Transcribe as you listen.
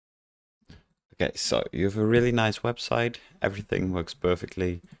Okay, so you have a really nice website. Everything works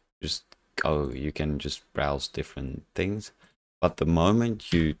perfectly. Just go, you can just browse different things. But the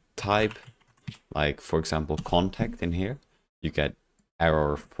moment you type, like for example, contact in here, you get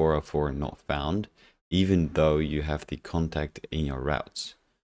error 404 not found, even though you have the contact in your routes.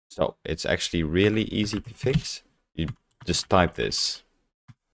 So it's actually really easy to fix. You just type this.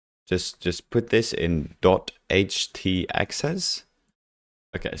 Just put this in .htaccess.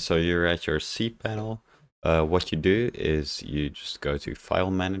 Okay, so you're at your cPanel. What you do is you just go to File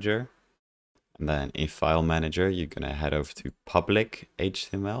Manager, and then in File Manager you're gonna head over to Public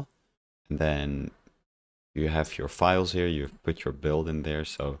HTML, and then you have your files here. You've put your build in there,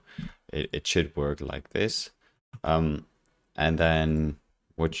 so it should work like this. And then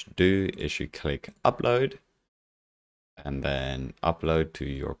what you do is you click Upload, and then upload to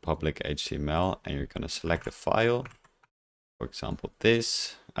your public HTML, and you're gonna select the file. For example,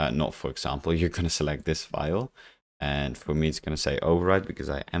 this, not for example, you're going to select this file. And for me, it's going to say override because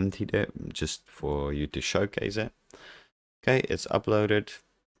I emptied it just for you to showcase it. Okay, it's uploaded.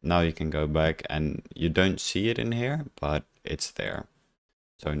 Now you can go back and you don't see it in here, but it's there.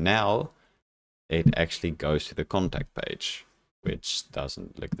 So now it actually goes to the contact page, which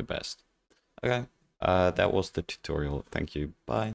doesn't look the best. Okay, that was the tutorial. Thank you. Bye.